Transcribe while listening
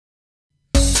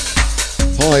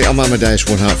Hi, I'm Amadeus,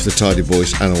 one half of the Tidy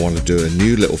Boys, and I want to do a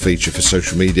new little feature for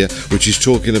social media, which is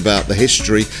talking about the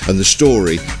history and the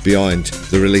story behind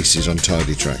the releases on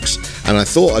Tidy Trax. And I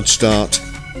thought I'd start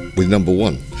with number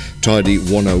one, Tidy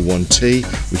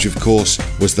 101T, which of course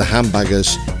was the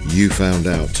handbaggers You Found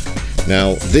Out.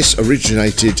 Now, this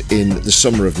originated in the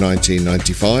summer of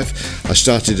 1995. I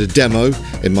started a demo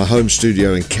in my home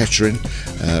studio in Kettering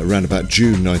around about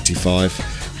June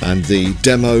 95. And the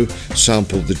demo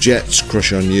sampled the Jets'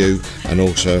 Crush on You and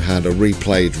also had a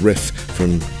replayed riff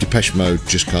from Depeche Mode,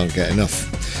 Just Can't Get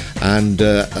Enough, and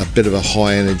a bit of a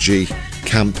high energy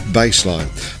camp bass line.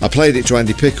 I played it to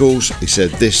Andy Pickles. He said,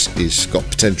 "This is got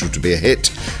potential to be a hit.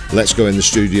 Let's go in the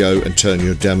studio and turn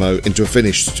your demo into a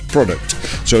finished product."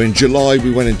 So in July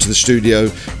we went into the studio,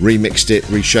 remixed it,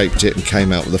 reshaped it and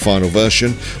came out with the final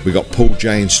version. We got Paul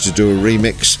Janes to do a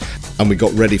remix and we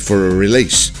got ready for a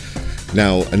release.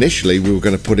 Now, initially we were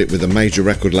going to put it with a major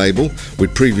record label.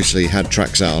 We'd previously had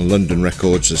tracks out on London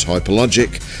Records as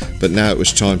Hyperlogic, but now it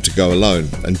was time to go alone.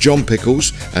 And John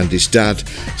Pickles and his dad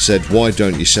said, "Why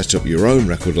don't you set up your own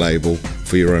record label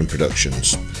for your own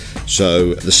productions?"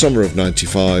 So the summer of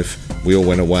 95, we all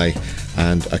went away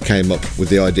and I came up with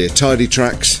the idea Tidy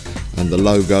Trax, and the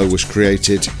logo was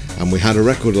created and we had a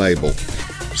record label.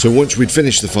 So once we'd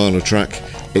finished the final track,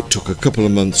 it took a couple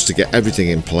of months to get everything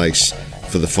in place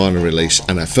for the final release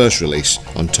and our first release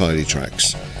on Tidy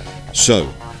Trax. So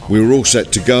we were all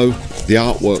set to go, the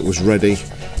artwork was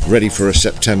ready for a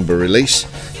September release.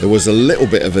 There was a little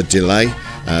bit of a delay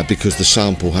because the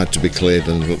sample had to be cleared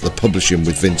and the publishing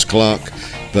with Vince Clarke,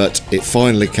 but it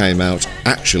finally came out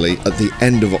actually at the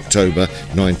end of October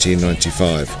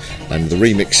 1995, and the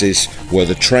remixes were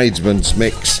the Tradesman's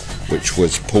Mix, which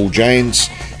was Paul Janes,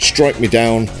 Strike Me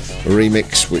Down, a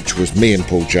remix which was me and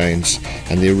Paul Janes,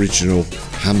 and the original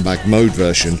Handbag Mode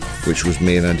version which was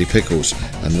me and Andy Pickles,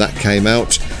 and that came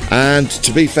out, and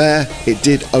to be fair, it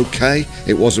did okay.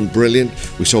 It wasn't brilliant.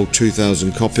 We sold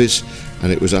 2,000 copies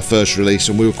and it was our first release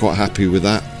and we were quite happy with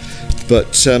that.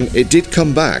 But it did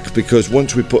come back because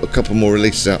once we put a couple more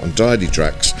releases out on Tidy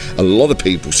Trax, a lot of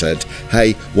people said,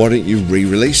 "Hey, why don't you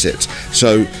re-release it?"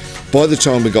 So by the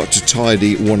time we got to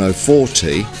Tidy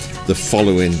 104T the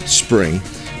following spring,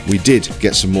 we did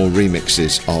get some more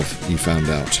remixes of You Found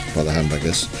Out by the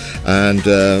Handbaggers, and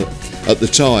at the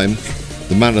time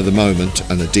the man of the moment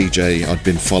and a DJ I'd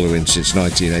been following since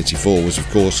 1984 was of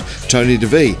course Tony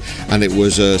DeVee, and it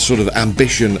was a sort of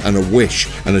ambition and a wish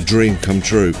and a dream come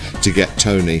true to get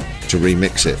Tony to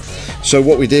remix it. So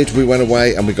what we did, we went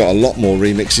away and we got a lot more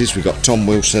remixes. We got Tom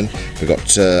Wilson, we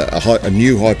got a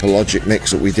new Hyperlogic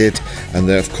mix that we did, and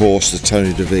then of course the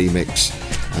Tony DeVee mix.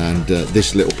 And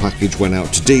this little package went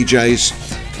out to DJs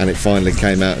and it finally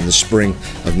came out in the spring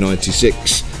of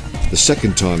 96, the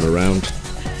second time around,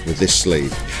 with this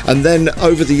sleeve. And then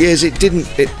over the years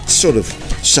it sort of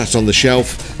sat on the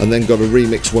shelf and then got a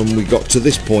remix when we got to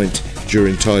this point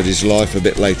during Tidy's life a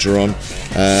bit later on.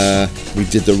 We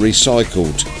did the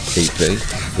recycled EP,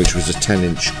 which was a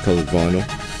 10-inch coloured vinyl,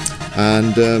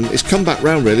 and it's come back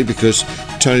round really because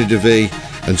Tony DeVee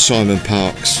and Simon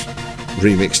Parks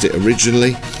remixed it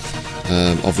originally.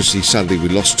 Obviously sadly we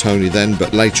lost Tony then,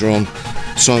 but later on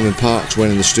Simon Parks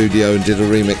went in the studio and did a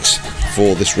remix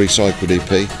for this recycled EP,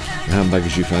 The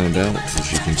Handbaggers You Found Out,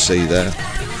 as you can see there,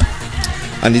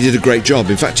 and he did a great job.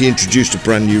 In fact, he introduced a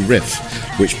brand new riff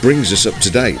which brings us up to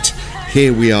date.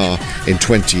 Here we are in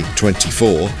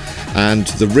 2024, and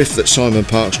the riff that Simon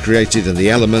Parks created and the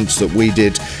elements that we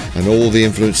did and all the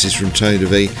influences from Tony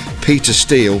DeVee, Peter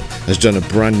Steele has done a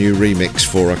brand new remix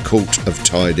for a Cult of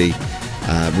Tidy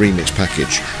remix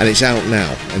package, and it's out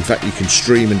now. In fact, you can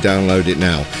stream and download it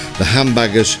now. The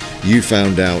Handbaggers You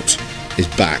Found Out is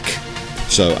back.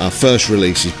 So our first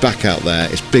release is back out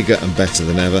there. It's bigger and better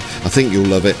than ever. I think you'll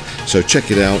love it. So check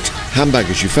it out.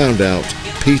 Handbaggers You Found Out,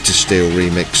 Peter Steele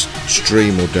remix.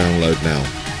 Stream or download now.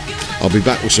 I'll be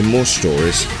back with some more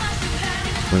stories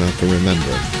when I can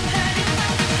remember.